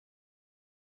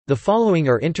The following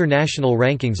are international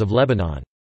rankings of Lebanon.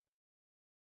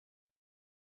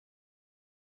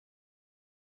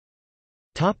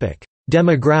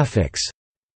 Demographics.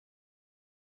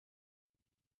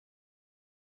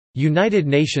 United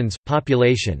Nations –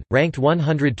 population, ranked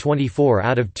 124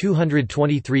 out of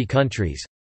 223 countries.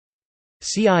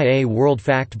 CIA World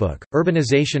Factbook –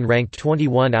 urbanization ranked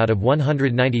 21 out of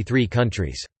 193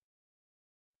 countries.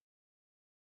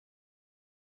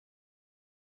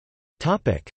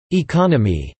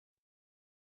 Economy.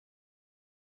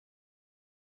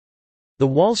 The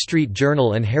Wall Street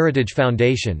Journal and Heritage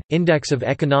Foundation, Index of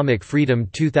Economic Freedom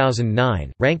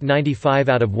 2009, ranked 95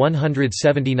 out of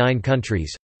 179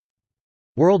 countries.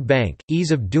 World Bank,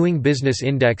 Ease of Doing Business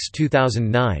Index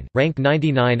 2009, ranked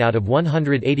 99 out of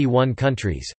 181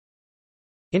 countries.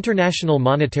 International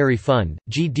Monetary Fund,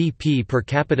 GDP per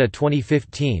capita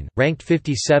 2015, ranked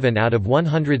 57 out of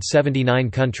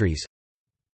 179 countries.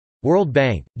 World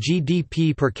Bank,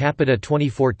 GDP per capita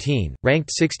 2014,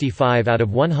 ranked 65 out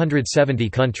of 170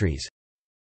 countries.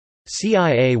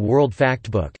 CIA World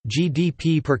Factbook,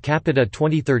 GDP per capita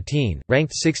 2013,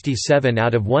 ranked 67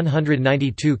 out of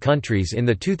 192 countries in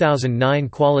the 2009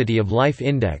 Quality of Life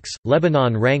Index.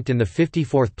 Lebanon ranked in the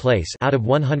 54th place out of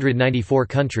 194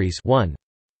 countries. 1.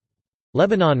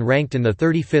 Lebanon ranked in the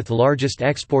 35th largest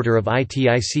exporter of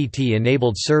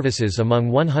IT/ICT-enabled services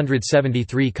among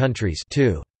 173 countries.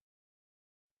 2.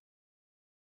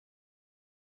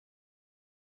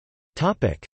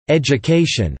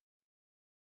 Education.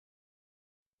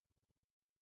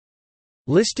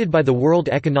 Listed by the World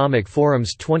Economic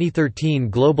Forum's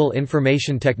 2013 Global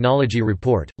Information Technology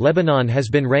Report, Lebanon has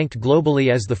been ranked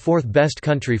globally as the 4th best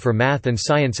country for math and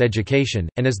science education,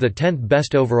 and as the 10th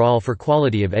best overall for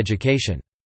quality of education.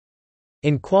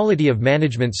 In quality of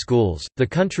management schools, the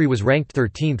country was ranked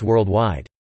 13th worldwide.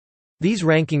 These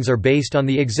rankings are based on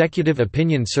the Executive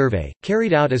Opinion Survey,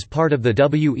 carried out as part of the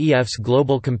WEF's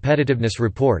Global Competitiveness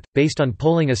Report, based on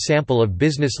polling a sample of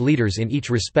business leaders in each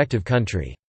respective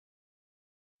country.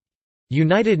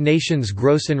 United Nations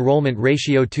Gross Enrollment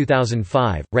Ratio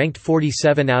 2005, ranked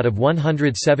 47 out of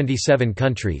 177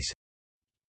 countries.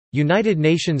 United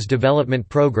Nations Development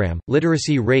Programme,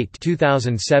 Literacy Rate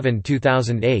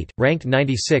 2007-2008, ranked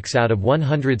 96 out of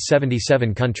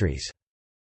 177 countries.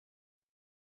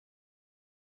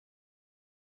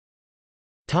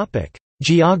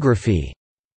 Geography.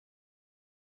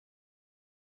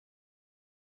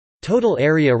 Total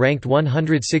area ranked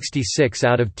 166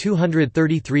 out of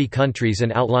 233 countries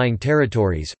and outlying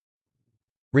territories.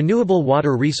 Renewable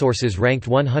water resources ranked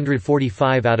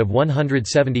 145 out of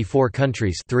 174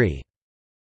 countries. 3.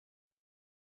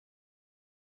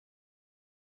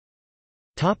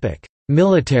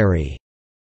 Military.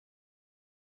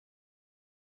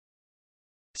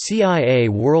 CIA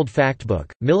World Factbook,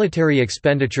 military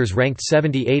expenditures ranked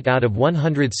 78 out of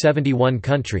 171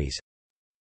 countries.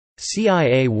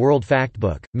 CIA World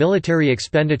Factbook, military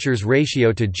expenditures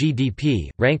ratio to GDP,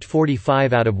 ranked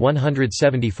 45 out of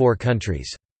 174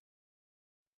 countries.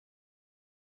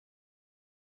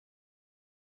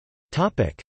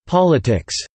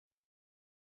 Politics.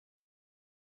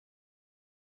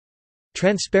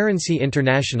 Transparency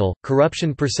International,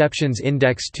 Corruption Perceptions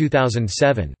Index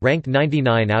 2007, ranked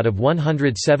 99 out of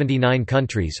 179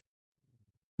 countries.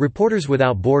 Reporters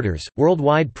Without Borders,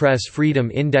 Worldwide Press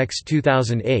Freedom Index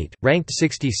 2008, ranked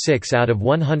 66 out of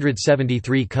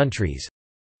 173 countries.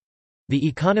 The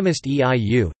Economist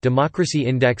EIU, Democracy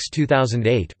Index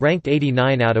 2008, ranked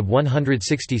 89 out of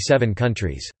 167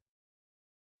 countries.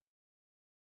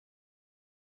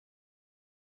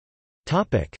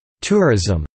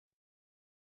 Tourism.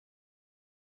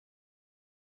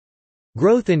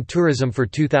 Growth in tourism for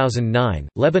 2009,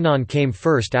 Lebanon came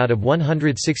first out of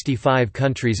 165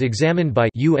 countries examined by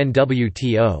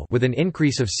UNWTO with an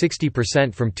increase of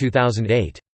 60% from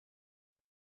 2008.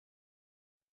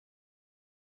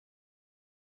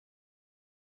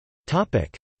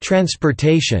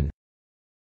 Transportation.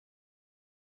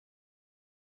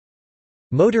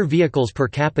 Motor vehicles per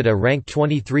capita ranked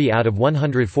 23 out of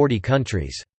 140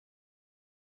 countries.